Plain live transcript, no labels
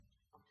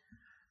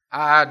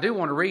I do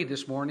want to read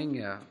this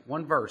morning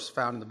one verse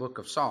found in the book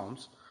of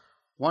Psalms,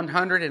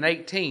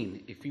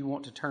 118, if you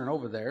want to turn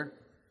over there.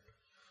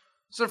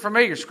 It's a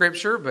familiar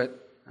scripture,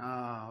 but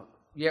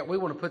yet we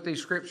want to put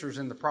these scriptures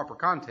in the proper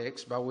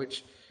context by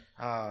which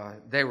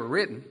they were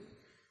written.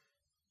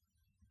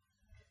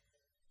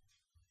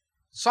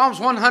 Psalms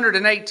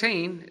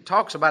 118 it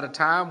talks about a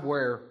time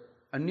where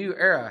a new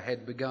era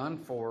had begun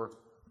for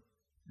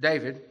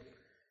David.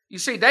 You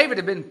see, David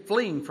had been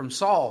fleeing from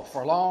Saul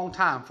for a long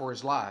time for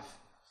his life.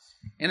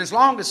 And as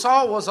long as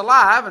Saul was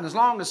alive and as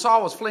long as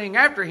Saul was fleeing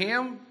after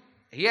him,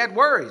 he had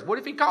worries. What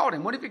if he caught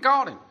him? What if he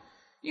caught him?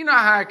 You know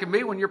how it can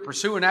be when you're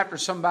pursuing after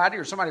somebody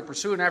or somebody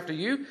pursuing after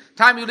you.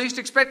 Time you least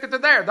expect it, they're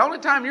there. The only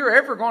time you're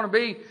ever going to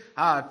be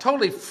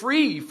totally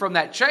free from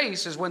that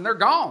chase is when they're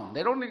gone.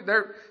 They're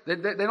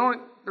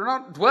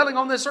not dwelling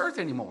on this earth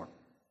anymore.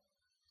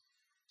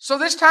 So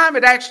this time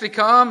had actually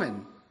come,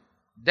 and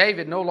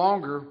David no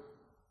longer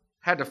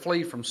had to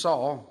flee from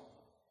Saul,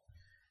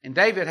 and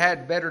David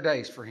had better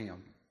days for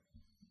him.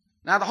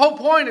 Now the whole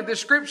point of this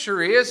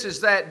scripture is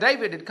that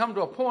David had come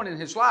to a point in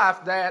his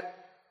life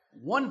that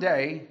one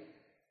day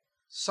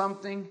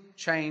something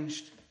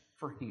changed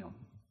for him.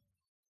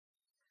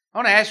 I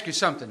want to ask you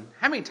something.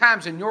 How many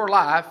times in your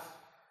life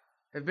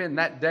have been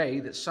that day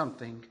that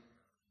something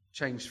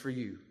changed for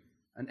you?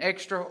 An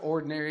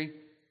extraordinary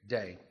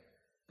day.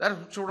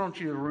 That's what I want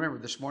you to remember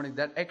this morning,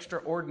 that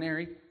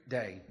extraordinary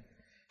day.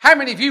 How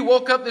many of you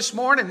woke up this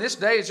morning, this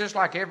day is just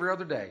like every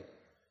other day?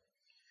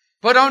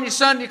 Put on your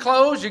Sunday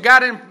clothes, you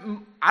got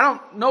in, I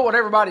don't know what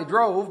everybody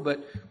drove,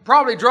 but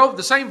probably drove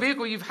the same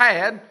vehicle you've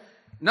had.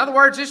 In other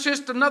words, it's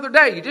just another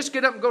day. You just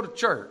get up and go to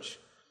church.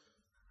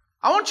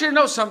 I want you to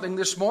know something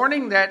this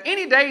morning, that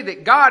any day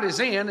that God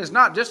is in is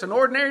not just an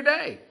ordinary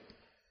day.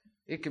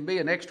 It can be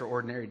an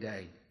extraordinary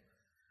day.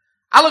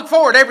 I look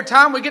forward every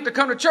time we get to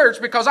come to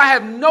church because I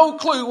have no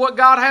clue what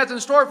God has in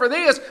store for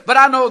this, but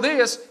I know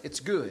this, it's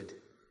good.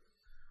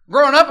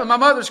 Growing up in my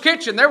mother's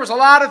kitchen, there was a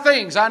lot of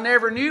things. I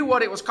never knew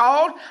what it was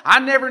called. I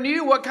never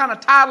knew what kind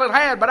of title it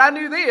had, but I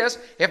knew this.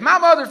 If my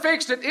mother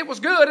fixed it, it was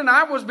good, and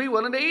I would be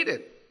willing to eat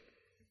it.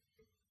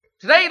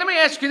 Today, let me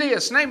ask you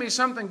this. Name me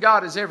something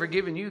God has ever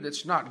given you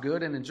that's not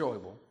good and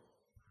enjoyable.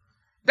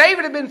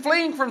 David had been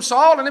fleeing from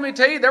Saul, and let me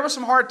tell you, there were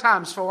some hard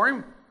times for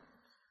him.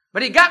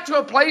 But he got to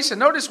a place, and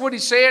notice what he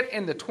said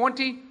in the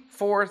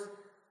 24th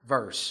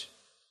verse.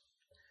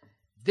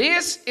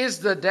 This is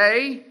the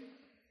day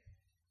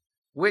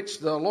which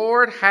the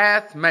Lord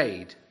hath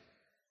made.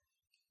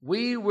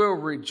 We will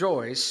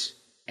rejoice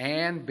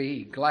and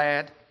be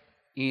glad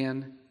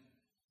in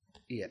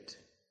it.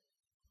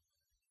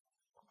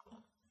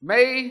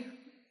 May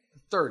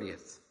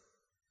 30th,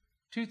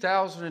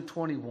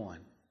 2021.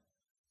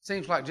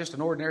 Seems like just an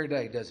ordinary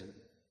day, doesn't it?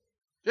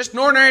 Just an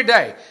ordinary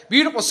day.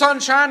 Beautiful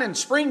sunshine and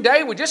spring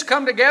day. We just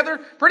come together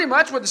pretty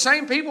much with the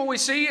same people we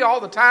see all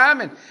the time.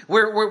 And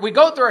we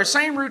go through our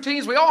same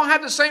routines. We all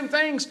have the same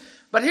things.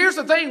 But here's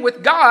the thing.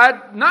 With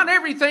God, not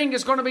everything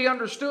is going to be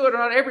understood or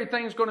not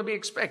everything is going to be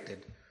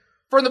expected.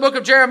 For in the book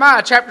of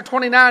Jeremiah, chapter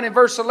 29 and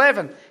verse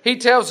 11, he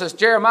tells us,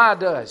 Jeremiah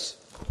does.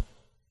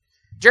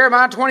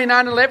 Jeremiah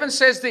 29:11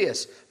 says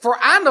this, For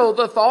I know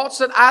the thoughts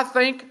that I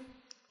think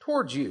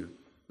towards you.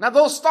 Now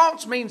those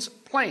thoughts means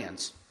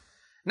plans.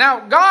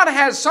 Now God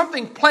has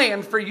something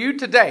planned for you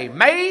today.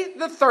 May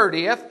the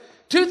 30th,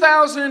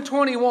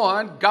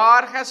 2021,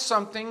 God has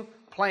something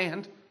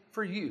planned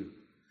for you.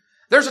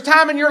 There's a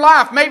time in your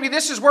life, maybe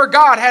this is where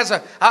God has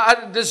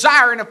a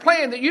desire and a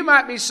plan that you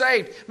might be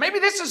saved. Maybe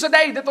this is a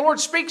day that the Lord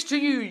speaks to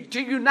you to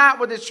unite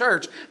with His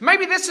church.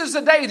 Maybe this is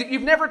a day that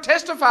you've never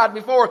testified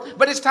before,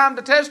 but it's time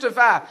to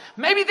testify.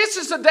 Maybe this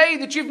is a day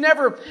that you've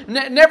never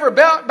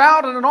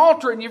bowed on an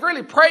altar and you've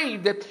really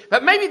prayed.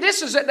 But maybe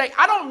this is a day.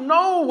 I don't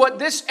know what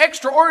this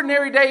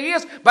extraordinary day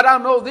is, but I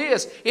know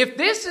this. If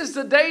this is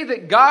the day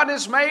that God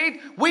has made,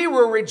 we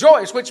will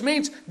rejoice, which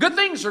means good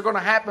things are going to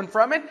happen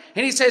from it.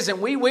 And He says, and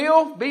we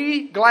will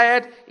be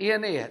glad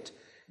in it.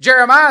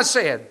 Jeremiah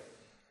said,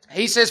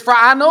 he says, For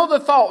I know the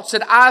thoughts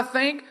that I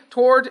think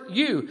toward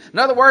you. In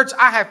other words,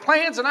 I have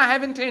plans and I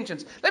have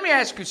intentions. Let me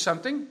ask you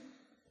something.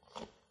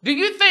 Do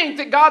you think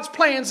that God's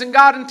plans and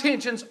God's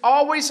intentions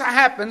always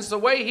happens the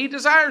way He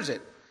desires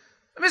it?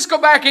 Let's go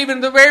back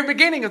even to the very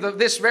beginning of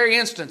this very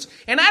instance.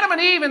 In Adam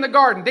and Eve in the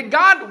garden, did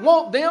God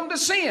want them to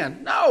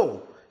sin?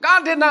 No.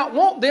 God did not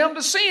want them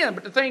to sin,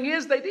 but the thing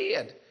is, they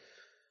did.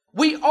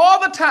 We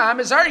all the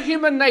time, as our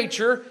human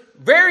nature,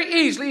 very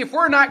easily, if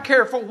we're not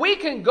careful, we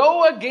can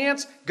go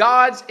against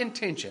God's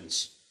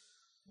intentions.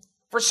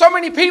 For so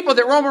many people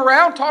that roam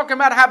around talking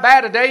about how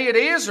bad a day it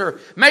is, or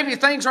maybe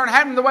things aren't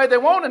happening the way they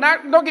want,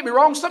 and don't get me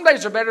wrong, some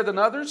days are better than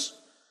others.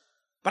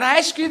 But I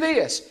ask you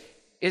this,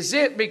 is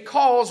it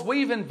because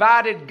we've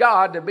invited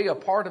God to be a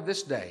part of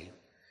this day?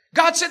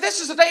 God said,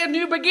 this is a day of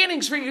new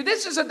beginnings for you.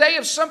 This is a day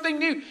of something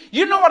new.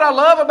 You know what I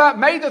love about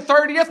May the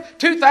 30th,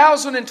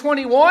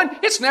 2021?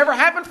 It's never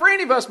happened for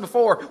any of us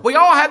before. We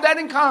all have that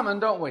in common,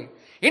 don't we?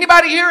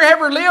 Anybody here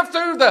ever lived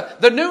through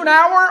the noon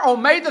hour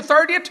on May the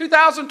 30th,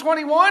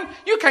 2021?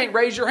 You can't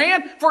raise your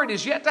hand, for it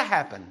is yet to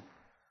happen.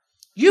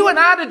 You and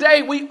I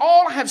today, we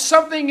all have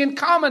something in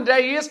common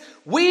today is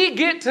we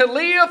get to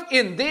live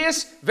in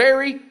this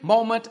very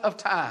moment of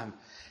time.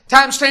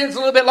 Time stands a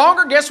little bit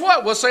longer. Guess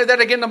what? We'll say that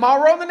again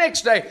tomorrow or the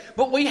next day.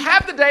 But we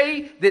have the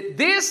day that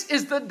this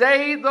is the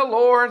day the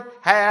Lord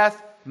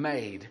hath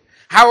made.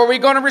 How are we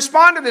going to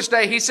respond to this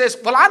day? He says,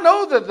 well, I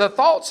know the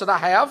thoughts that I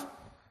have.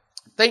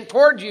 Think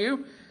toward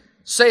you,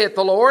 saith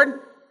the Lord.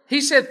 He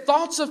said,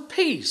 thoughts of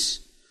peace,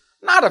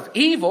 not of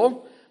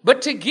evil,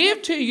 but to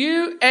give to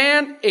you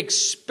an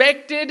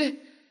expected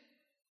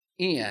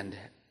end.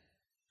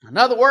 In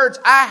other words,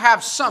 I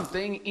have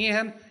something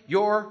in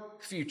your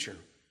future.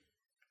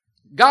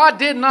 God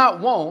did not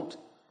want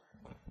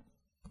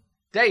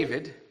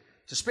David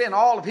to spend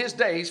all of his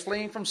days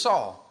fleeing from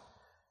Saul.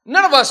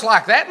 None of us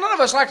like that. None of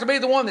us like to be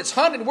the one that's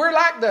hunted. We're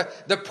like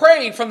the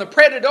prey from the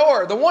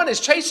predator. The one is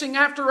chasing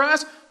after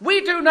us.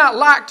 We do not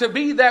like to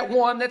be that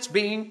one that's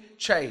being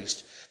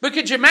chased. But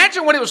could you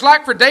imagine what it was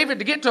like for David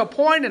to get to a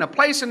point and a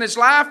place in his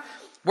life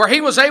where he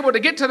was able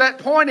to get to that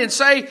point and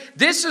say,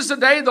 this is the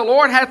day the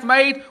Lord hath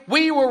made.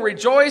 We will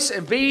rejoice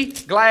and be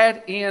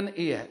glad in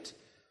it.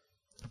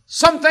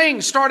 Some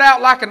things start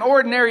out like an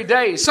ordinary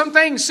day. Some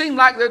things seem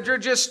like they're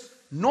just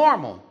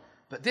normal.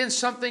 But then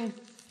something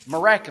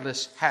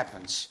miraculous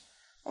happens.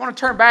 I want to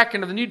turn back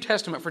into the New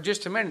Testament for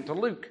just a minute to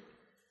Luke.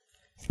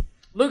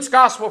 Luke's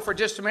Gospel for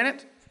just a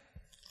minute.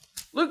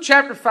 Luke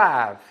chapter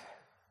 5.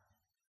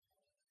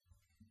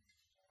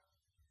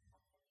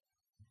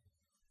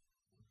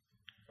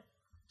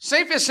 See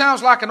if it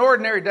sounds like an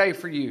ordinary day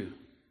for you.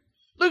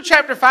 Luke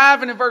chapter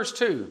 5 and in verse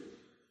 2.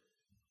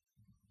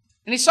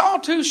 And he saw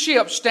two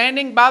ships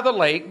standing by the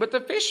lake, but the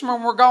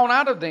fishermen were gone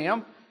out of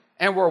them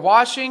and were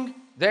washing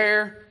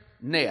their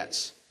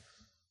nets.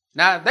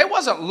 Now, they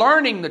wasn't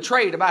learning the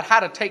trade about how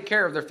to take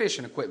care of their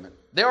fishing equipment.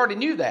 They already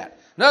knew that.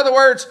 In other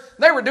words,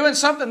 they were doing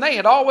something they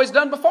had always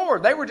done before.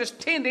 They were just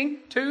tending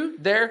to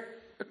their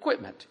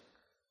equipment.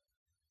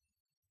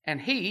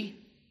 And he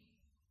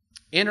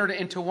entered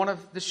into one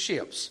of the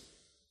ships,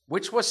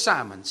 which was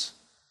Simon's,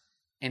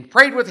 and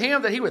prayed with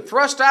him that he would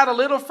thrust out a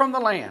little from the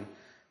land.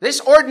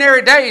 This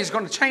ordinary day is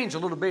going to change a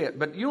little bit,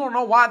 but you don't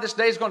know why this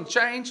day is going to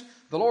change?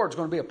 The Lord's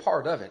going to be a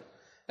part of it.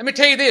 Let me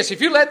tell you this,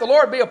 if you let the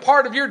Lord be a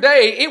part of your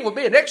day, it will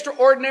be an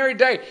extraordinary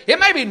day. It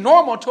may be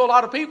normal to a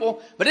lot of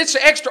people, but it's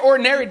an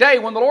extraordinary day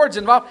when the Lord's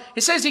involved.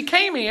 It says he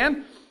came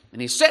in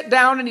and he sat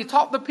down and he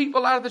taught the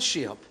people out of the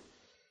ship.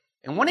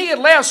 And when he had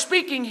left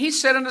speaking, he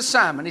said unto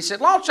Simon, he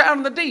said, launch out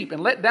in the deep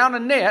and let down a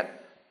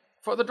net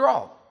for the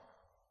draw.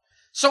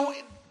 So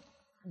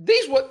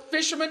these are what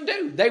fishermen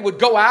do. They would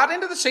go out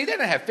into the sea. They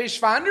didn't have fish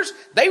finders.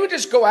 They would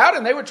just go out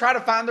and they would try to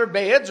find their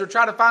beds or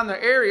try to find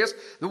their areas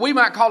that we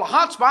might call a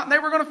hot spot, and they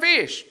were going to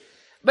fish.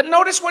 But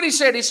notice what he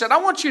said. He said, I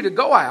want you to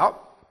go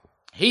out.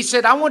 He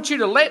said, I want you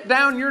to let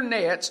down your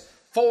nets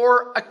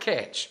for a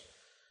catch.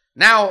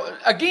 Now,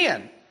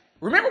 again,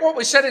 remember what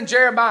we said in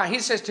Jeremiah. He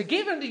says, to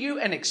give unto you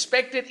an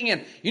expected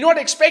end. You know what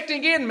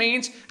expecting end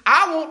means?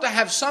 I want to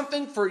have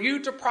something for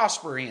you to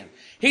prosper in.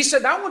 He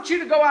said, I want you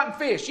to go out and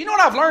fish. You know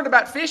what I've learned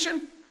about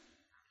fishing?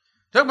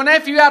 Took my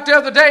nephew out the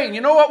other day, and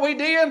you know what we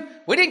did?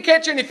 We didn't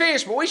catch any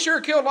fish, but we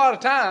sure killed a lot of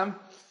time.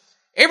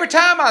 Every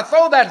time I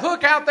throw that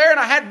hook out there and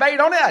I had bait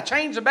on it, I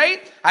changed the bait,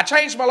 I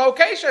changed my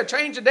location, I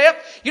changed the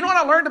depth. You know what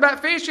I learned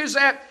about fish is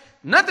that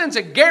nothing's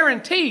a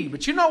guarantee,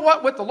 but you know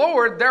what? With the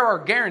Lord, there are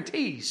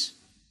guarantees.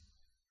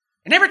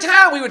 And every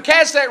time we would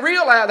cast that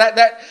reel out,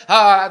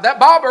 that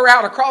bobber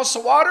out across the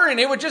water, and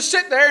it would just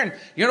sit there, and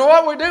you know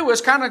what we do was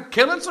kind of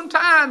killing some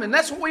time, and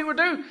that's what we would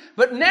do.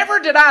 But never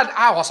did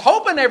I was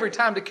hoping every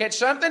time to catch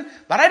something,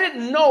 but I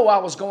didn't know I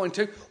was going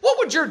to. What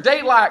would your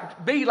day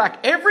be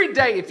like every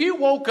day if you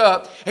woke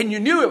up and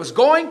you knew it was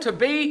going to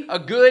be a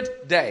good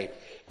day?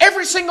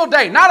 Every single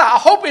day. Not I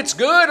hope it's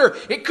good or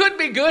it could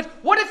be good.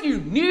 What if you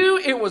knew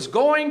it was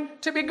going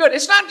to be good?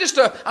 It's not just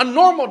a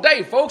normal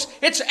day, folks.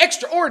 It's an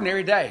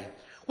extraordinary day.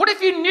 What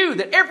if you knew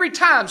that every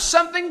time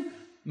something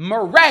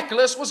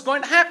miraculous was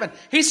going to happen?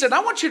 He said,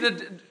 I want you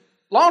to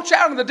launch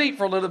out in the deep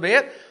for a little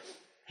bit.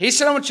 He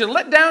said, I want you to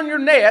let down your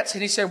nets.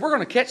 And he said, we're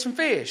going to catch some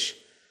fish.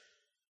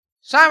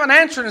 Simon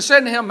answered and said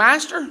to him,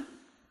 Master,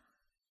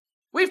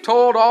 we've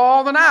toiled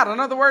all the night.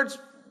 In other words,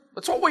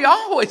 that's what we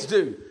always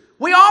do.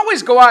 We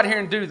always go out here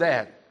and do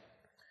that.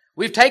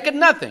 We've taken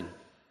nothing.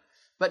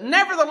 But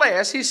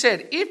nevertheless, he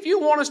said, if you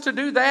want us to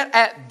do that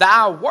at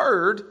thy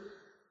word,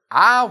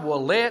 I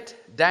will let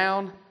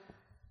down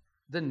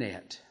the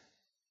net.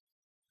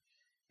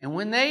 And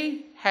when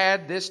they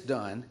had this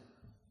done,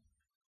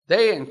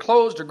 they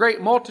enclosed a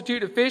great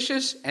multitude of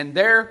fishes, and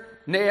their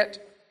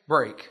net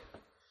brake.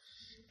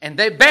 And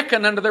they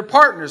beckoned unto their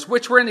partners,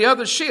 which were in the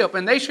other ship,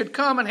 and they should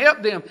come and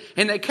help them.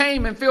 And they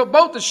came and filled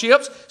both the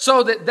ships,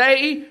 so that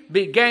they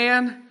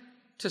began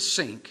to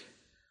sink.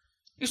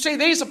 You see,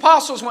 these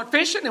apostles went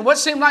fishing in what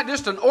seemed like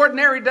just an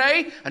ordinary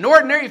day, an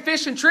ordinary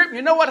fishing trip.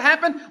 You know what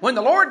happened? When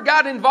the Lord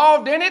got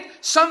involved in it,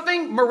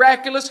 something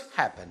miraculous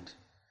happened.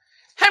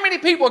 How many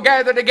people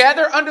gather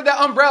together under the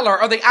umbrella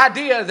or the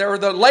idea or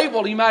the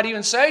label, you might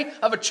even say,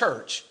 of a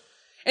church?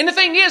 And the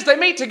thing is, they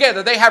meet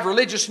together. They have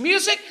religious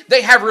music,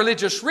 they have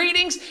religious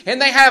readings,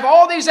 and they have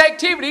all these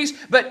activities,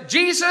 but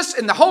Jesus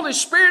and the Holy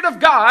Spirit of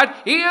God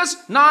is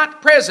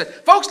not present.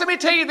 Folks, let me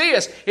tell you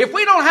this. If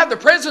we don't have the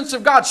presence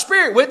of God's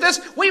Spirit with us,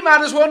 we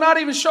might as well not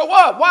even show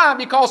up. Why?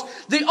 Because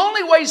the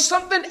only way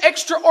something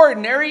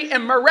extraordinary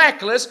and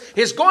miraculous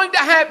is going to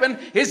happen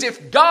is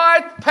if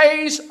God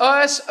pays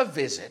us a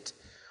visit.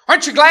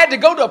 Aren't you glad to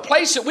go to a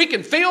place that we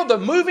can feel the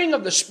moving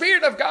of the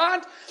Spirit of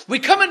God? We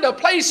come into a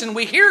place and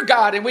we hear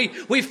God and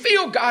we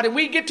feel God and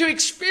we get to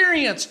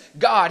experience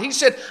God. He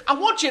said, I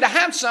want you to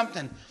have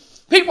something.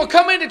 People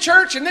come into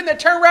church and then they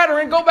turn around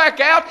and go back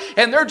out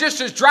and they're just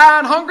as dry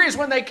and hungry as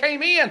when they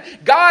came in.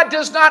 God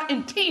does not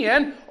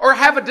intend or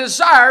have a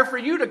desire for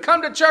you to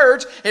come to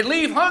church and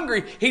leave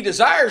hungry. He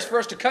desires for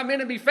us to come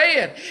in and be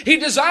fed. He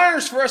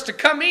desires for us to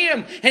come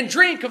in and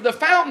drink of the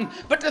fountain.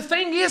 But the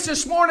thing is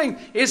this morning,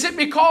 is it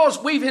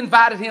because we've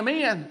invited Him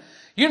in?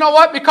 You know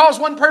what? Because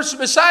one person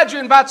beside you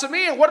invites Him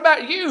in. What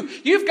about you?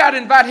 You've got to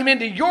invite Him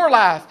into your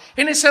life.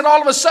 And it said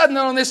all of a sudden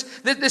on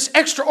this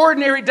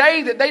extraordinary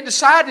day that they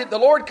decided the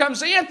Lord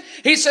comes in,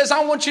 He says,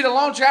 I want you to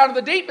launch out of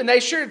the deep. And they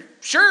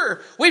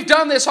sure, we've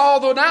done this all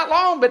the night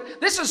long, but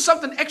this is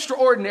something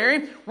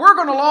extraordinary. We're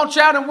going to launch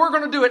out and we're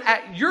going to do it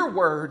at your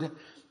word.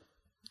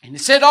 And it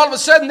said all of a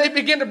sudden they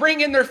began to bring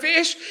in their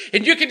fish,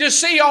 and you could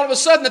just see all of a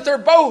sudden that their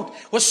boat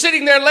was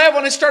sitting there level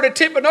and it started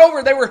tipping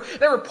over. They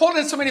were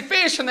pulling so many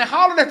fish, and they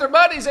hollered at their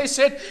buddies. They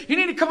said, you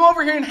need to come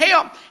over here and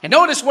help. And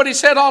notice what he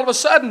said all of a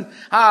sudden,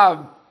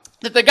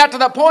 that they got to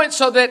that point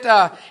so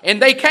that, and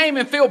they came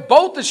and filled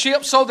both the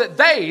ships so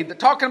that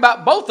talking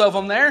about both of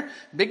them there,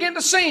 begin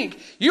to sink.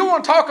 You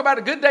want to talk about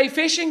a good day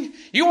fishing?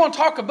 You want to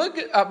talk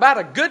about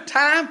a good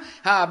time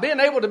being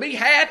able to be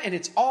had? And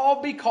it's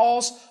all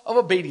because of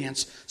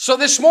obedience. So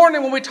this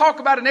morning when we talk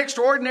about an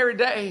extraordinary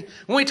day,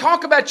 when we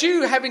talk about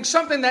you having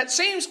something that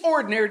seems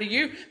ordinary to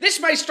you,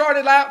 this may start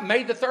out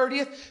May the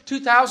 30th,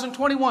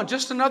 2021,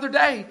 just another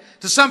day.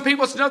 To some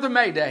people it's another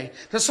May Day.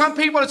 To some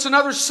people it's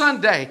another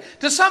Sunday.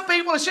 To some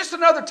people it's just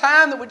another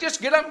time that we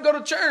just get up and go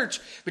to church.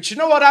 But you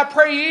know what I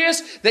pray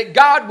is that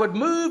God would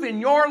move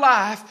in your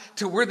life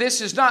to where this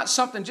is not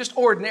something just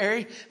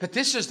ordinary, but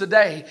this is the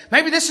day.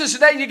 Maybe this is the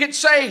day you get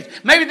saved.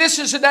 Maybe this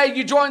is the day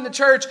you join the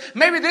church.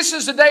 Maybe this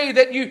is the day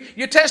that you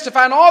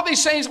testify, and all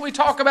these things we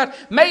talk about.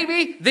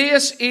 Maybe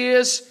this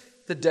is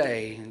the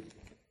day.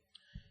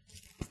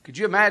 Could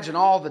you imagine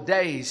all the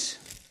days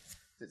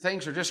that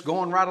things are just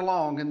going right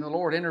along and the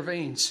Lord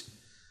intervenes?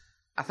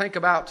 I think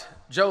about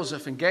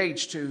Joseph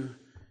engaged to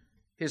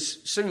his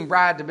soon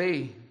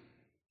bride-to-be.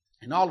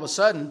 And all of a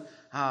sudden,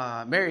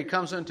 Mary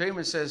comes unto him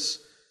and says,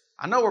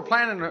 I know we're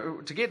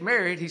planning to get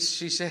married.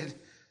 She said,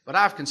 but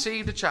I've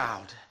conceived a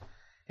child.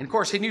 And of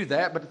course, he knew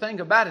that. But the thing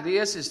about it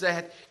is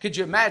that, could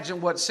you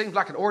imagine what seems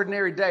like an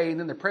ordinary day, and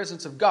then the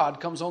presence of God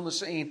comes on the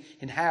scene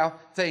and how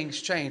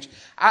things change?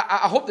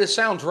 I hope this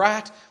sounds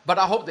right, but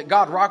I hope that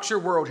God rocks your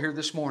world here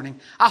this morning.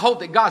 I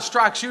hope that God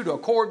strikes you to a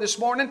chord this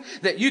morning,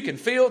 that you can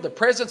feel the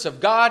presence of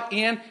God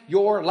in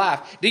your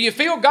life. Do you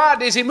feel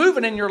God? Is He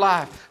moving in your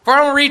life? For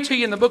I want to read to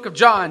you in the book of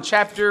John,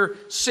 chapter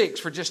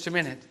 6, for just a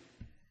minute.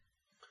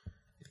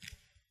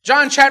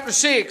 John chapter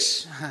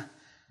 6.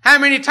 How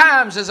many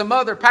times has a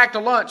mother packed a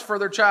lunch for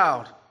their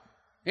child?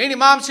 Any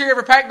moms here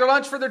ever packed their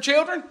lunch for their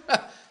children?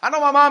 I know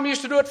my mom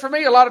used to do it for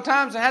me a lot of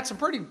times. I had some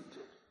pretty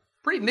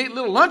neat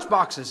little lunch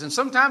boxes, and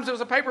sometimes it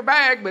was a paper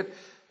bag, but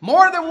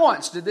more than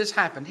once did this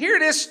happen. Here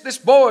this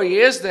boy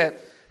is that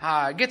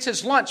gets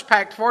his lunch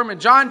packed for him in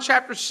John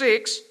chapter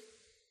 6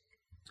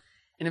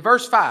 and in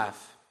verse 5.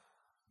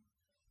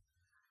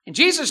 And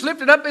Jesus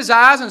lifted up His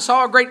eyes and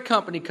saw a great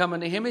company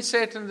coming to Him. He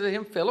said unto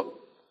him, Philip,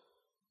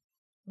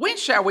 when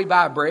shall we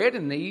buy bread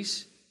and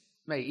these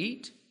may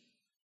eat?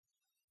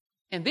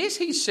 And this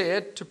he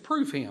said to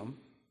prove him,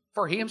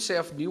 for he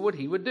himself knew what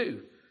he would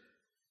do.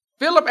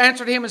 Philip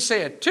answered him and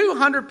said,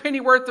 200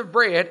 pennyworth of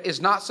bread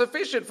is not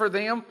sufficient for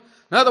them.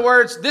 In other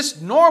words,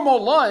 this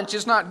normal lunch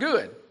is not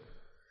good,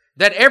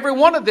 that every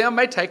one of them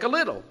may take a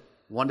little.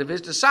 One of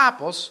his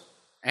disciples,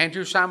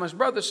 Andrew Simon's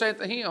brother, said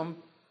to him,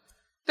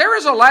 there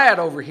is a lad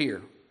over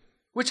here,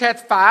 which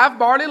hath 5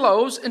 barley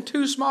loaves and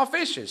 2 small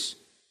fishes.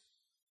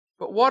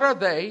 But what are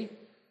they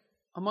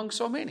among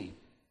so many?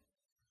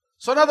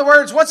 So in other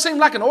words, what seemed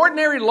like an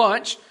ordinary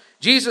lunch,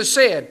 Jesus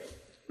said,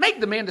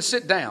 make the men to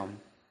sit down.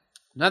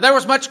 Now there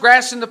was much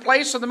grass in the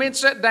place, so the men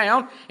sat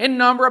down, in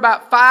number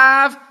about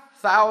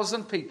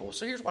 5,000 people.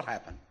 So here's what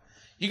happened.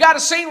 You got a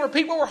scene where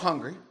people were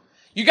hungry.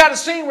 You got a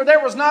scene where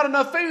there was not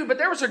enough food, but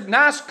there was a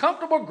nice,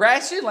 comfortable,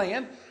 grassy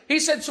land. He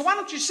said, so why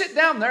don't you sit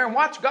down there and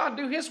watch God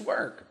do His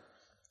work?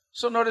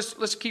 So notice,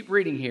 let's keep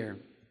reading here.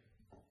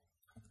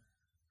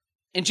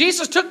 And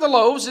Jesus took the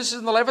loaves, this is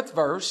in the 11th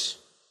verse,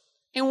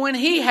 and when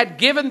He had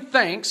given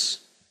thanks,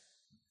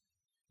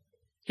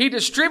 He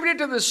distributed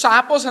to the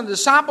disciples, and the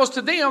disciples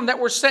to them that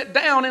were set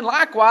down, and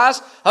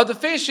likewise of the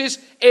fishes,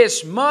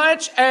 as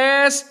much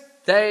as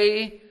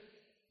they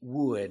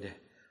would.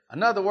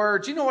 In other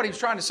words, you know what He was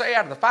trying to say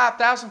out of the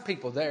 5,000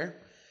 people there?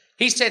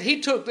 He said he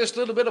took this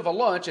little bit of a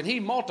lunch and he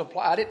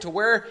multiplied it to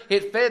where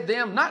it fed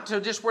them, not to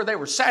just where they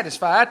were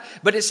satisfied,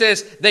 but it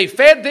says they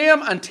fed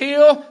them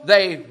until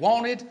they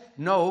wanted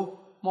no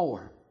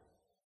more.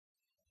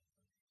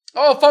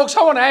 Oh, folks,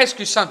 I want to ask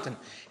you something.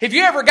 Have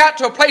you ever got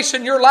to a place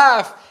in your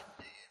life,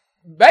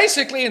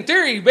 basically, in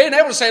theory, being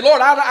able to say,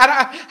 Lord,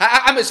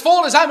 I'm as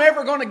full as I'm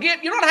ever going to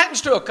get? You know what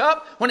happens to a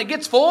cup when it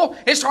gets full?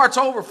 It starts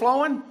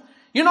overflowing.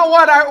 You know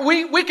what?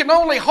 We can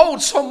only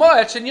hold so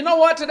much. And you know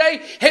what today?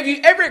 Have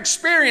you ever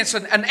experienced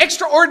an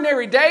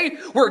extraordinary day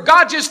where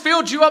God just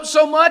filled you up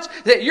so much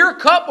that your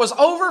cup was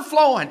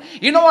overflowing?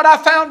 You know what I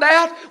found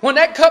out? When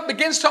that cup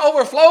begins to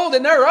overflow,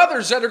 then there are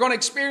others that are going to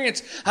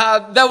experience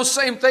those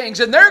same things.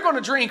 And they're going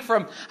to drink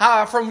from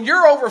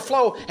your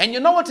overflow. And you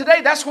know what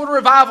today? That's what a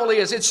revival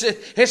is.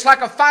 It's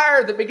like a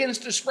fire that begins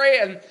to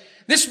spread.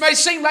 This may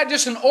seem like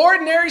just an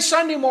ordinary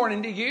Sunday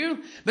morning to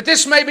you, but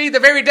this may be the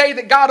very day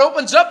that God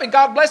opens up and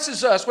God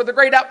blesses us with a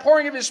great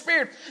outpouring of His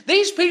Spirit.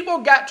 These people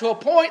got to a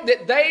point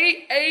that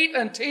they ate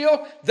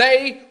until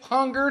they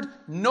hungered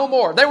no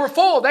more. They were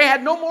full. They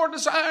had no more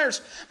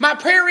desires. My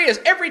prayer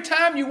is every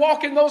time you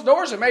walk in those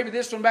doors, and maybe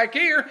this one back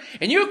here,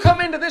 and you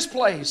come into this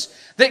place,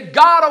 that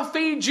God will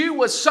feed you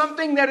with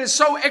something that is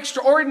so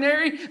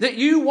extraordinary that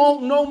you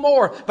want no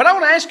more. But I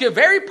want to ask you a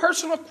very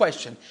personal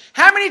question.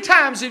 How many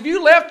times have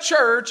you left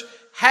church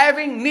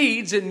having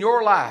needs in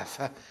your life?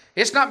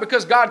 It's not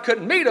because God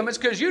couldn't meet them, it's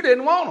because you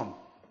didn't want them.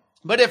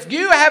 But if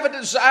you have a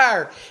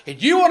desire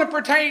and you want to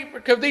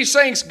partake of these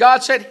things,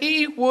 God said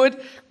He would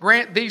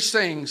grant these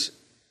things.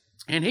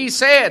 And He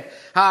said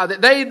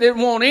that they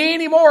didn't want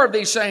any more of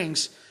these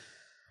things.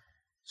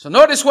 So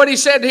notice what He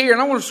said here,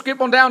 and I want to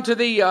skip on down to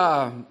the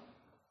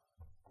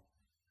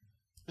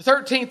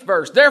 13th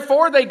verse.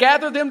 Therefore they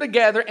gathered them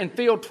together and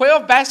filled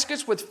 12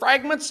 baskets with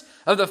fragments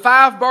of the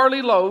 5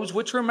 barley loaves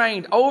which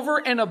remained over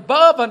and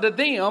above unto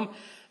them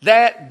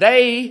that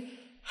they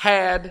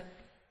had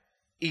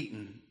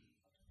eaten.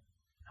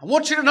 I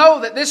want you to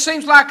know that this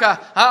seems like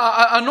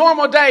a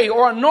normal day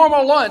or a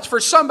normal lunch for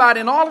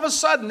somebody, and all of a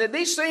sudden that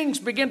these things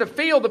begin to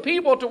fill the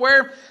people to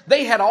where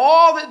they had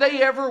all that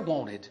they ever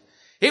wanted.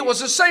 It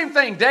was the same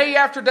thing day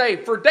after day.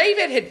 For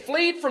David had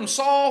fled from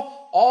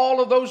Saul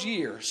all of those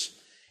years.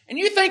 And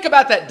you think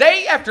about that,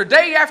 day after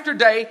day after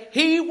day,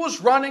 he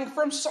was running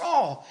from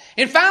Saul.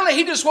 And finally,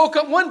 he just woke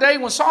up one day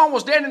when Saul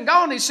was dead and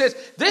gone. He says,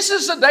 this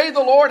is the day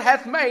the Lord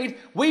hath made.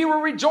 We will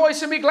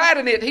rejoice and be glad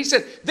in it. He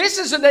said, this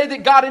is the day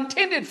that God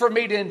intended for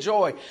me to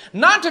enjoy.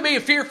 Not to be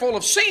fearful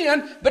of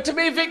sin, but to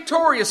be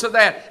victorious of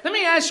that. Let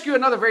me ask you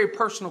another very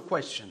personal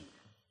question.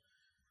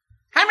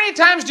 How many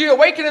times do you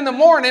awaken in the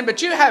morning,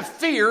 but you have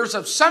fears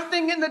of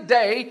something in the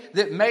day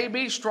that may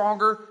be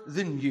stronger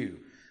than you?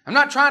 I'm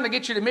not trying to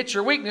get you to admit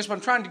your weakness, but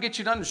I'm trying to get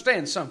you to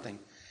understand something.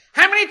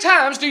 How many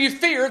times do you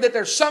fear that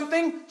there's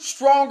something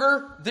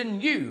stronger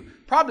than you?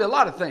 Probably a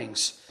lot of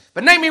things.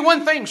 But name me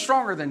one thing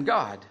stronger than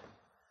God.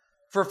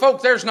 For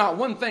folk, there's not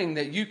one thing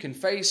that you can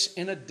face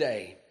in a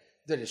day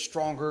that is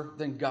stronger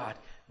than God.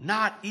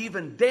 Not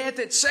even death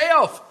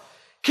itself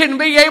can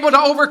be able to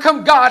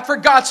overcome God. For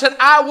God said,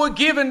 I will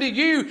give unto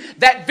you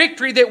that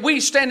victory that we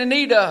stand in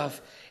need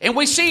of. And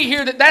we see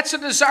here that that's a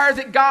desire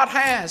that God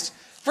has.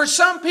 For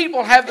some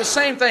people have the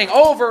same thing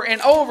over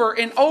and over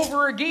and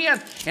over again.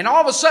 And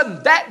all of a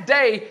sudden, that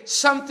day,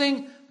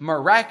 something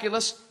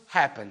miraculous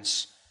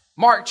happens.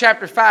 Mark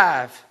chapter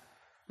 5.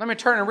 Let me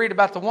turn and read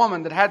about the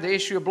woman that had the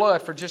issue of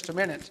blood for just a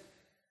minute.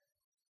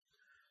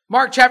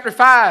 Mark chapter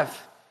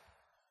 5.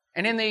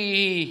 And in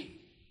the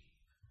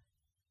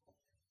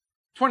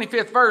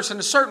 25th verse, and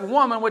a certain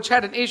woman which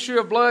had an issue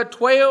of blood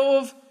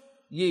 12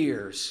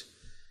 years.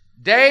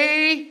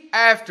 Day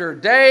after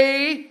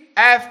day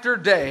after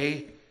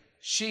day,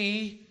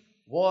 she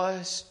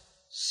was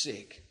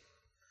sick.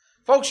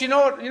 Folks, you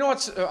know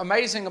what's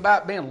amazing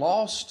about being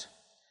lost?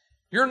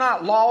 You're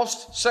not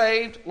lost,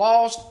 saved,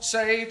 lost,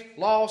 saved,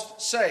 lost,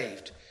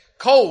 saved.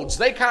 Colds,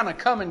 they kind of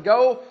come and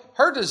go.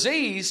 Her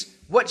disease,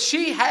 what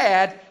she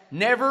had,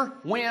 never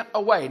went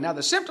away. Now,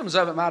 the symptoms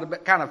of it might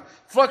have kind of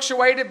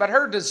fluctuated, but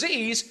her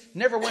disease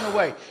never went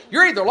away.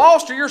 You're either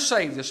lost or you're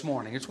saved this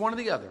morning. It's one or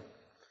the other.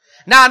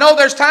 Now, I know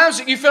there's times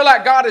that you feel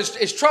like God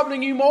is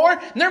troubling you more.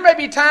 And there may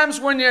be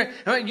times when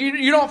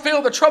you don't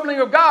feel the troubling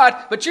of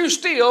God, but you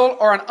still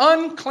are an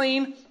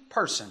unclean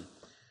person.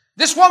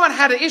 This woman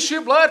had an issue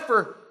of blood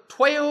for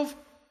 12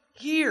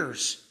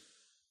 years.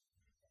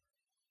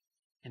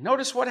 And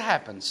notice what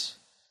happens.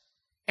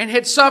 And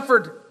had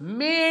suffered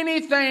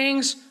many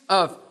things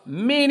of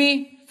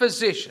many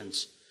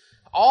physicians.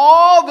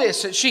 All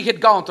this that she had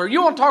gone through.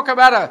 You want to talk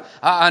about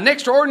an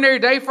extraordinary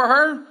day for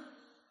her?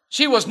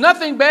 She was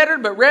nothing better,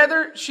 but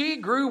rather she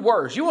grew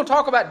worse. You want to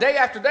talk about day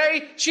after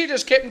day? She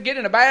just kept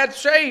getting in a bad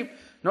shape.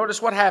 Notice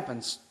what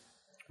happens.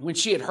 When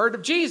she had heard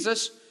of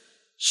Jesus,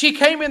 she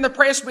came in the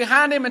press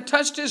behind him and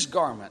touched his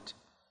garment.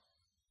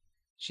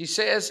 She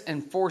says,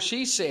 and for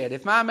she said,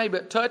 if I may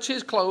but touch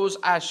his clothes,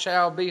 I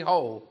shall be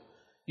whole.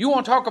 You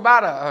want to talk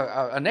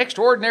about an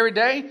extraordinary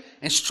day?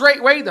 And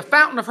straightway the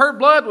fountain of her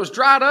blood was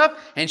dried up,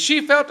 and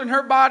she felt in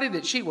her body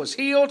that she was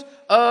healed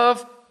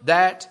of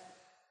that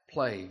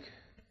plague.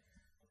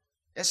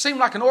 It seemed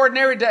like an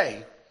ordinary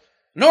day.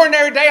 An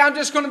ordinary day, I'm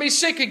just going to be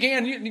sick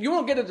again. You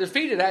won't get a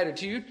defeated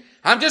attitude.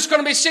 I'm just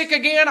going to be sick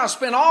again. I'll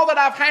spend all that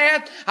I've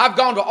had. I've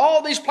gone to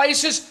all these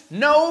places.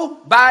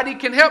 Nobody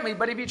can help me.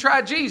 But if you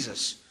try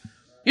Jesus,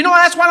 you know,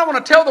 that's what I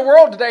want to tell the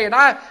world today. And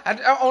I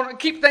want to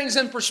keep things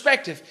in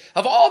perspective.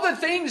 Of all the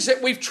things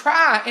that we've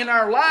tried in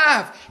our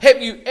life,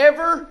 have you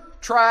ever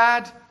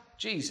tried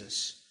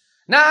Jesus?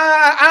 Now,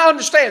 I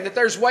understand that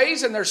there's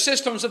ways and there's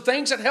systems of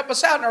things that help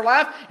us out in our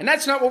life, and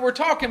that's not what we're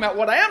talking about.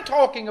 What I am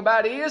talking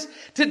about is,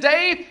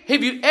 today,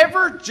 have you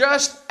ever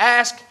just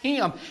asked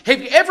Him?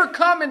 Have you ever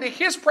come into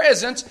His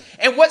presence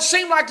and what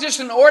seemed like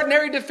just an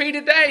ordinary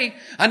defeated day,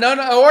 an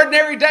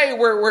ordinary day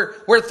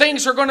where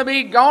things are going to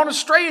be gone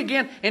astray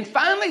again, and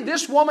finally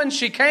this woman,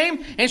 she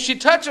came and she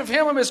touched of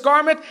Him of His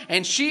garment,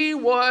 and she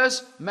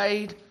was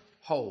made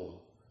whole.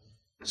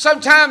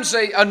 Sometimes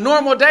a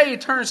normal day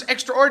turns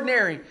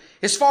extraordinary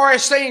as far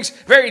as things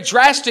very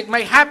drastic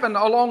may happen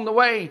along the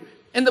way.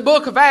 In the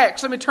book of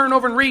Acts, let me turn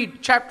over and read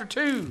chapter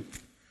 2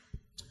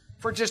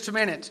 for just a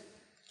minute.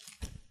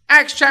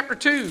 Acts chapter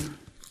 2.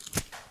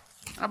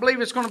 I believe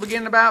it's going to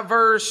begin about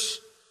verse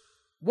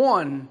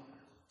 1.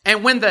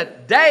 And when the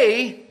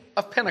day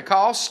of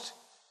Pentecost,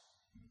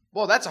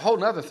 well, that's a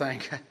whole other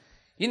thing.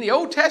 In the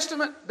Old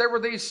Testament, there were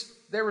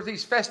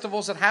these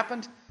festivals that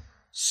happened.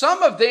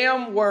 Some of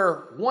them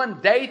were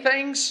one-day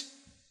things,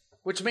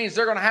 which means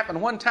they're going to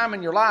happen one time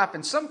in your life.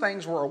 And some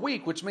things were a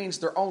week, which means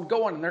they're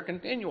ongoing and they're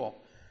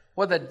continual.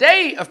 Well, the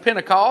day of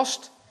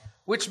Pentecost,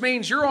 which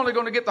means you're only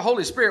going to get the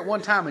Holy Spirit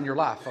one time in your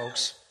life,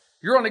 folks.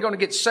 You're only going to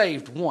get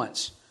saved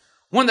once.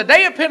 When the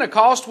day of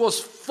Pentecost was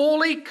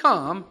fully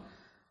come,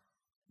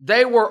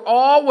 they were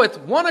all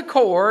with one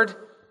accord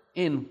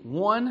in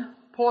one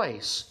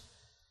place.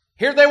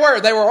 Here they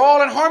were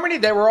all in harmony,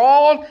 they were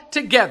all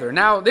together.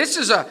 Now, this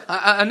is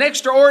an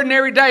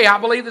extraordinary day, I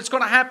believe, that's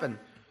going to happen.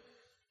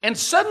 And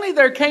suddenly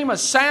there came a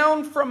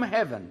sound from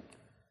heaven,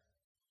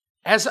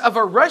 as of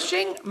a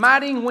rushing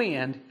mighty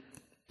wind,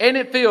 and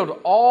it filled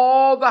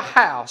all the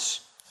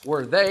house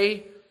where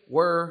they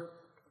were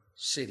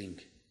sitting.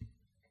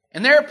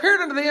 And there appeared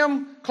unto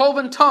them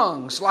cloven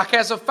tongues, like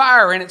as of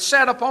fire, and it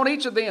sat upon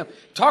each of them.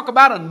 Talk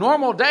about a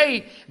normal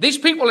day. These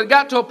people had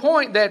got to a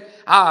point that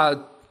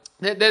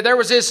there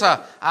was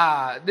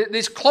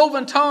these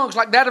cloven tongues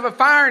like that of a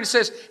fire, and it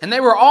says, and they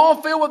were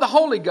all filled with the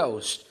Holy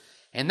Ghost.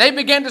 And they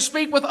began to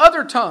speak with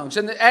other tongues,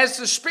 and as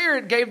the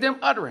Spirit gave them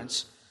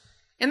utterance.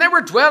 And they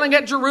were dwelling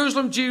at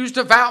Jerusalem Jews,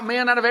 devout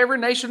men out of every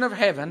nation of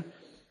heaven.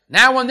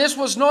 Now when this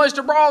was noised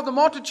abroad, the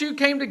multitude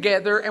came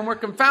together and were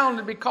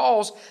confounded,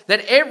 because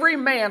that every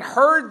man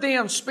heard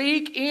them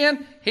speak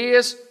in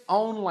his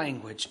own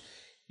language.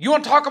 You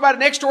want to talk about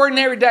an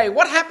extraordinary day?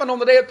 What happened on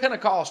the day of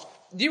Pentecost?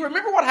 Do you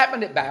remember what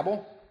happened at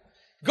Babel?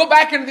 Go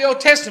back into the Old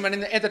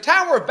Testament. At the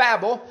Tower of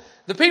Babel,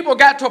 the people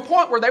got to a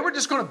point where they were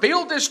just going to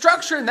build this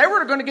structure, and they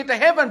were going to get to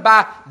heaven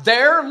by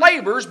their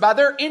labors, by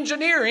their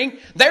engineering.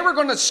 They were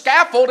going to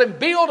scaffold and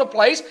build a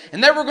place,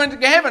 and they were going to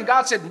get to heaven.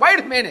 God said, wait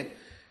a minute.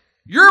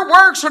 Your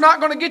works are not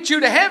going to get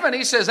you to heaven.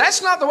 He says,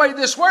 that's not the way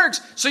this works.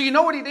 So you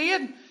know what He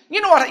did? You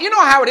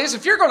know how it is.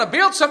 If you're going to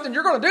build something,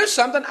 you're going to do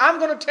something, I'm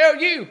going to tell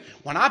you.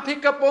 When I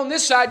pick up on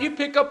this side, you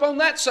pick up on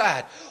that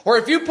side. Or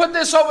if you put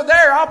this over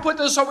there, I'll put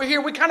this over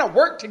here. We kind of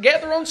work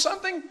together on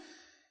something.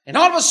 And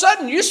all of a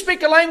sudden, you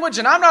speak a language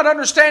and I'm not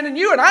understanding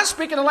you, and I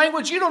speak in a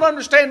language you don't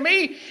understand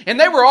me. And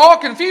they were all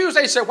confused.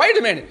 They said, wait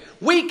a minute.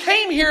 We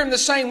came here in the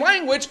same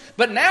language,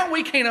 but now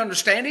we can't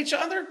understand each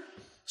other.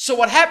 So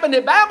what happened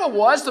at Babel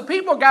was the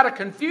people got a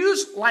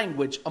confused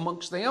language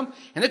amongst them,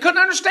 and they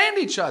couldn't understand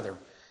each other.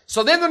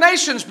 So then the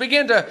nations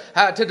began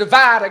to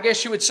divide, I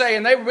guess you would say,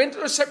 and they went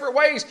their separate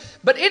ways.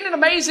 But isn't it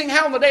amazing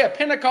how on the day of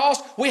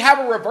Pentecost we have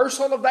a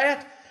reversal of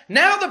that?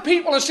 Now the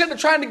people, instead of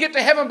trying to get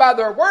to heaven by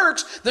their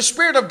works, the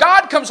Spirit of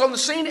God comes on the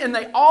scene and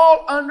they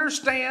all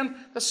understand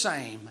the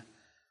same.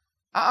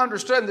 I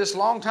understood this a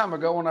long time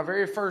ago when I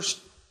very first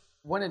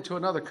went into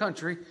another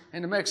country,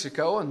 into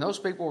Mexico, and those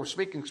people were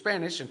speaking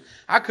Spanish, and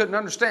I couldn't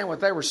understand what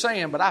they were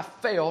saying, but I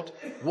felt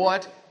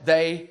what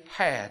they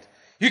had.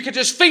 You could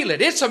just feel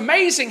it. It's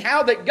amazing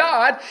how that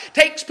God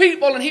takes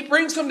people and He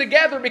brings them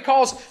together,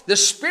 because the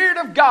Spirit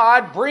of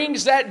God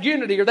brings that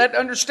unity or that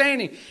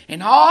understanding.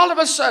 And all of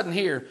a sudden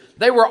here,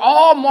 they were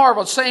all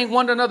marveled, saying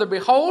one to another,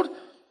 behold,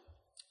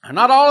 are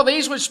not all of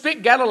these which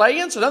speak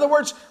Galileans? In other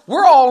words,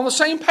 we're all on the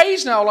same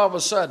page now all of a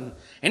sudden.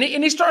 And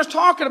he starts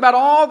talking about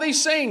all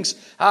these things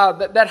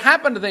that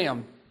happened to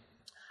them.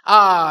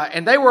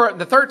 And they were,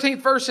 the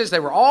 13th verse says, they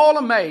were all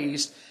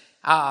amazed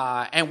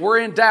and were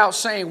in doubt,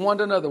 saying one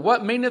to another,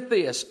 what meaneth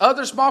this?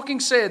 Others mocking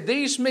said,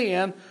 these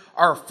men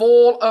are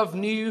full of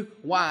new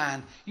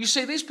wine. You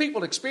see, these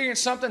people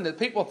experienced something that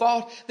people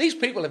thought, these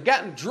people have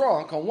gotten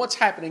drunk on what's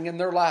happening in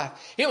their life.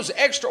 It was an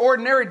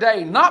extraordinary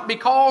day, not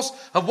because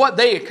of what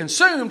they had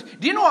consumed.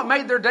 Do you know what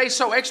made their day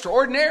so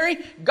extraordinary?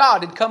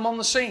 God had come on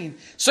the scene.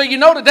 So you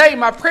know today,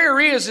 my prayer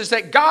is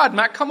that God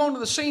might come onto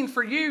the scene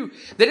for you,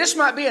 that this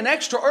might be an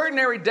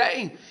extraordinary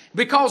day,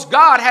 because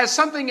God has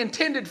something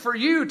intended for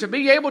you to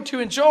be able to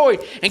enjoy,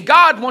 and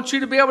God wants you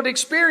to be able to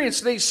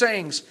experience these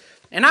things.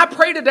 And I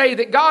pray today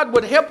that God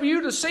would help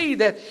you to see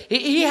that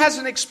He has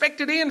an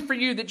expected end for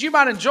you, that you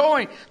might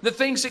enjoy the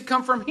things that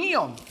come from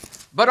Him.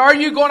 But are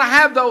you going to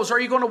have those? Are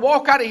you going to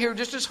walk out of here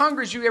just as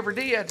hungry as you ever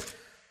did?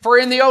 For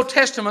in the Old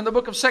Testament, the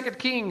book of 2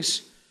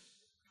 Kings,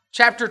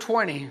 chapter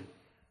 20,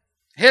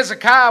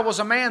 Hezekiah was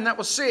a man that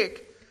was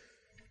sick.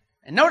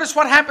 And notice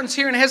what happens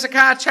here in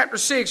Hezekiah chapter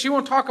 6. You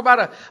want to talk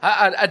about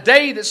a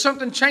day that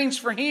something changed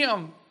for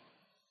him.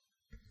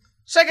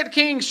 2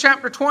 Kings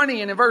chapter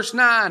 20 and in verse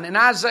 9, and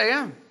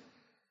Isaiah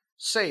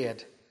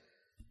said,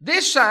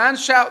 "This sign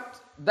shalt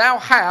thou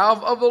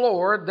have of the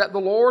Lord, that the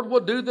Lord will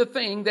do the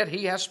thing that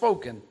He has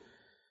spoken.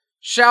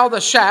 Shall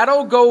the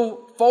shadow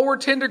go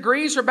forward 10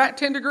 degrees or back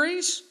 10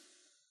 degrees?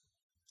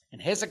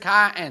 And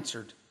Hezekiah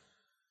answered,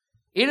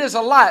 It is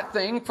a light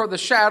thing for the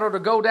shadow to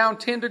go down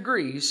 10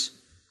 degrees.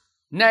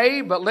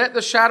 Nay, but let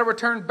the shadow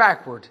return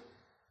backward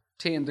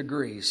 10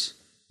 degrees.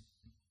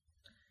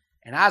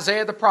 And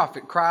Isaiah the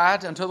prophet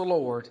cried unto the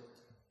Lord,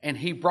 and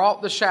He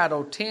brought the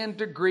shadow 10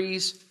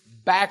 degrees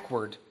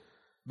backward,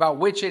 by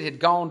which it had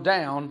gone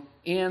down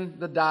in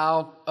the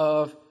dial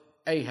of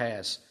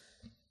Ahaz."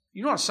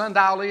 You know what a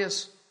sundial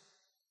is?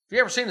 If you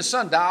ever seen a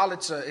sundial,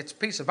 it's a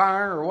piece of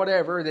iron or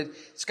whatever that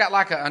it's got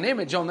like an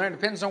image on there. It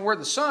depends on where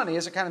the sun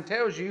is. It kind of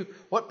tells you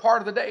what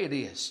part of the day it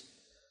is.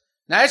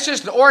 Now, it's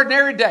just an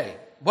ordinary day.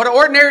 What an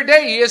ordinary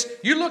day is,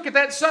 you look at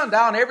that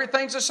sundial and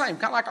everything's the same.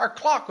 Kind of like our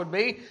clock would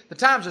be. The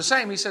time's the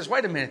same. He says,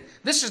 wait a minute.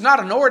 This is not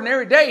an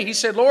ordinary day. He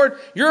said, Lord,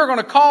 you're going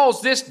to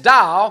cause this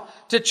dial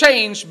to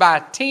change by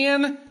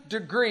 10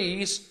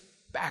 degrees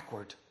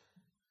backward.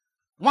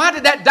 Why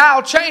did that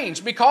dial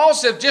change?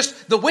 Because of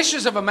just the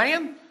wishes of a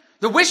man?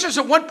 The wishes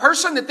of one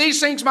person that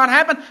these things might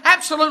happen?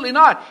 Absolutely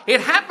not.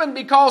 It happened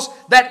because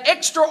that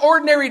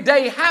extraordinary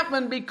day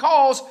happened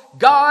because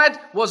God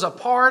was a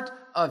part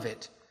of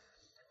it.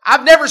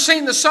 I've never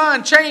seen the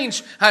sun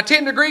change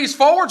 10 degrees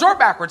forwards or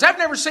backwards. I've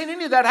never seen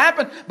any of that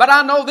happen, but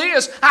I know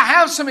this. I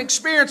have some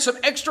experience of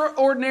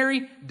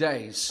extraordinary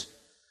days.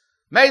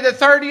 May the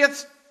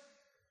 30th,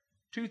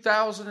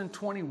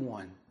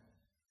 2021.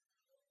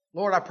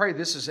 Lord, I pray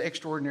this is an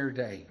extraordinary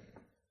day.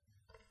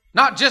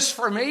 Not just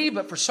for me,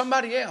 but for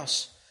somebody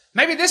else.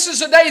 Maybe this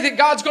is a day that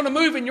God's going to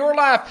move in your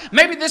life.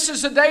 Maybe this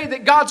is a day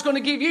that God's going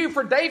to give you.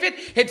 For David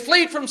had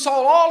fled from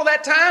Saul all of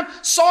that time.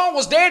 Saul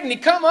was dead and he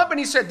come up and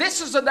he said,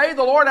 "This is the day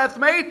the Lord hath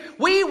made.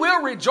 We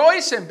will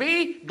rejoice and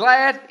be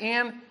glad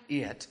in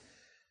it."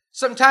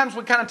 Sometimes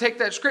we kind of take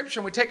that scripture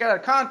and we take it out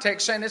of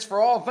context saying it's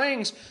for all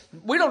things.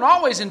 We don't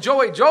always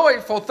enjoy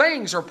joyful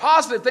things or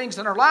positive things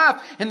in our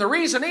life. And the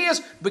reason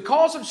is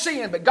because of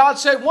sin. But God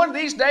said one of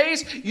these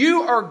days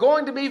you are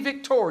going to be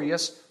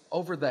victorious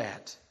over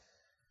that.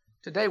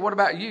 Today, what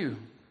about you?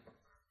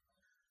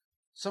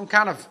 Some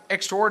kind of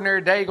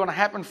extraordinary day going to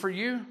happen for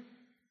you?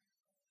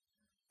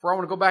 For I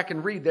want to go back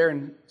and read there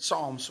in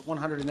Psalms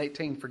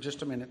 118 for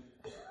just a minute.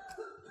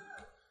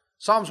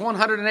 Psalms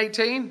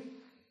 118,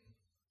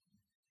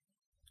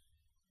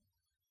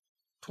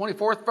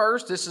 24th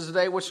verse. "This is the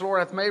day which the Lord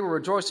hath made. We'll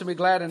rejoice and be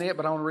glad in it."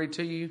 But I want to read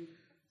to you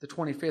the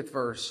 25th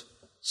verse.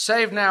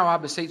 "Save now, I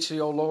beseech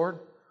thee, O Lord.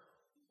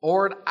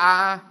 Lord,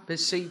 I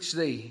beseech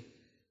thee.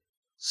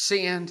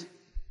 Send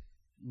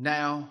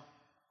now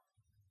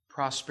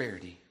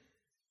prosperity."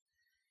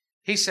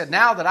 He said,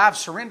 now that I've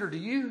surrendered to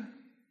you,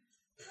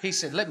 He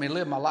said, let me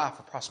live my life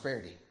of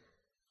prosperity.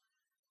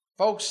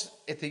 Folks,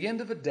 at the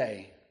end of the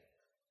day,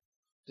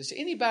 does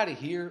anybody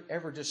here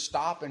ever just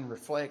stop and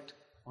reflect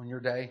on your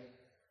day?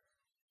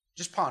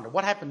 Just ponder,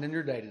 what happened in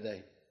your day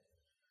today?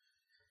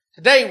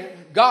 Today,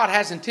 God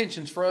has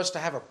intentions for us to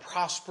have a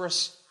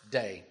prosperous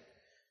day.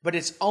 But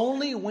it's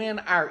only when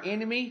our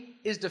enemy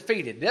is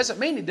defeated. It doesn't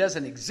mean he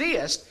doesn't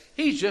exist.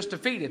 He's just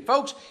defeated.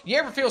 Folks, you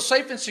ever feel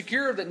safe and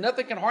secure that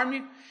nothing can harm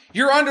you?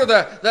 You're under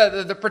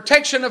the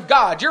protection of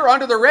God. You're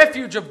under the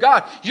refuge of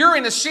God. You're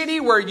in a city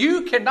where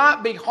you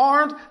cannot be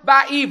harmed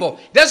by evil.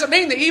 Doesn't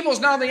mean the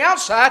evil's not on the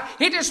outside.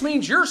 It just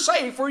means you're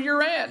safe where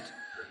you're at.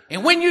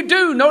 And when you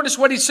do, notice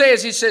what He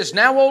says. He says,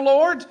 "Now, O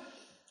Lord,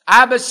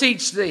 I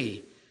beseech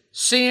thee,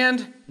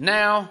 send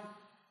now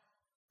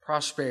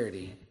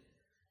prosperity."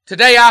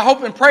 Today, I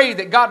hope and pray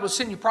that God will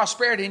send you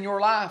prosperity in your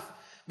life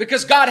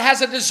because God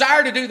has a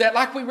desire to do that.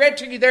 Like we read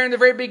to you there in the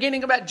very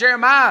beginning about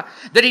Jeremiah,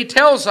 that He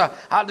tells,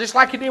 just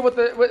like He did with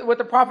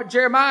the prophet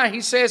Jeremiah,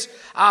 He says,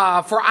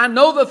 "For I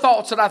know the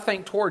thoughts that I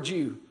think towards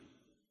you,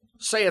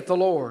 saith the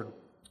Lord,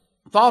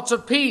 thoughts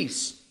of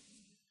peace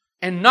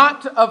and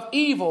not of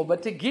evil,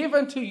 but to give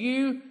unto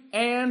you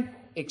an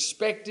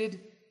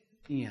expected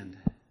end."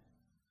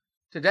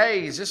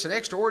 Today, is this an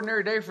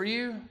extraordinary day for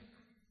you?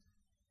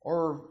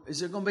 Or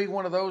is it going to be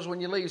one of those when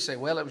you leave, you say,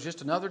 well, it was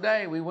just another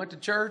day. We went to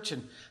church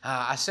and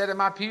I sat in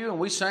my pew and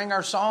we sang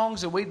our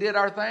songs and we did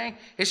our thing.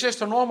 It's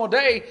just a normal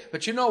day.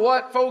 But you know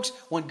what, folks?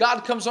 When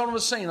God comes on the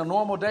scene, a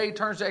normal day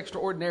turns to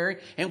extraordinary.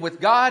 And with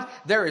God,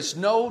 there is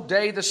no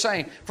day the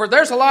same. For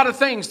there's a lot of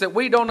things that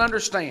we don't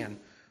understand.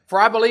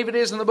 For I believe it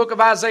is in the book of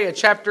Isaiah,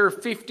 chapter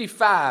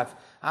 55,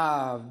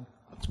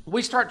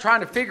 we start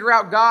trying to figure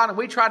out God, and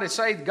we try to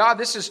say, God,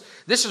 this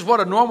is what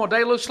a normal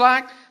day looks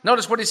like.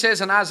 Notice what he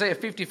says in Isaiah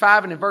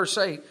 55 and in verse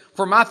 8.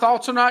 For my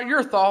thoughts are not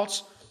your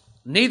thoughts,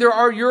 neither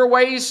are your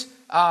ways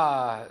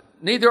my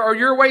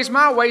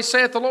ways,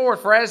 saith the Lord.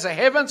 For as the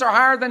heavens are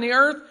higher than the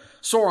earth,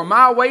 so are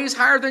my ways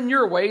higher than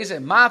your ways,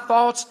 and my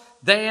thoughts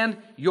than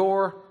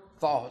your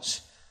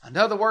thoughts. In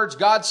other words,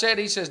 God said,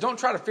 he says, don't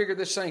try to figure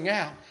this thing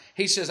out.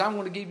 He says, I'm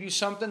going to give you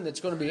something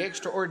that's going to be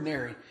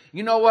extraordinary.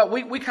 You know what?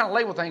 We kind of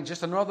label things,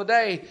 just another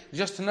day,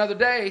 just another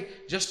day,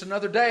 just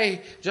another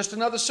day, just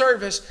another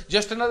service,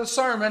 just another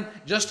sermon,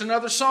 just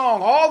another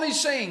song. All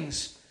these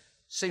things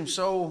seem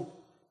so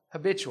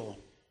habitual.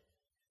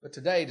 But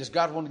today, does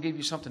God want to give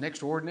you something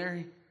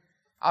extraordinary?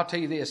 I'll tell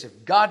you this,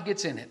 if God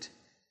gets in it,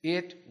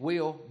 it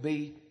will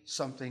be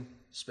something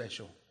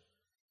special.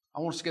 I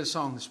want us to get a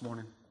song this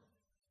morning.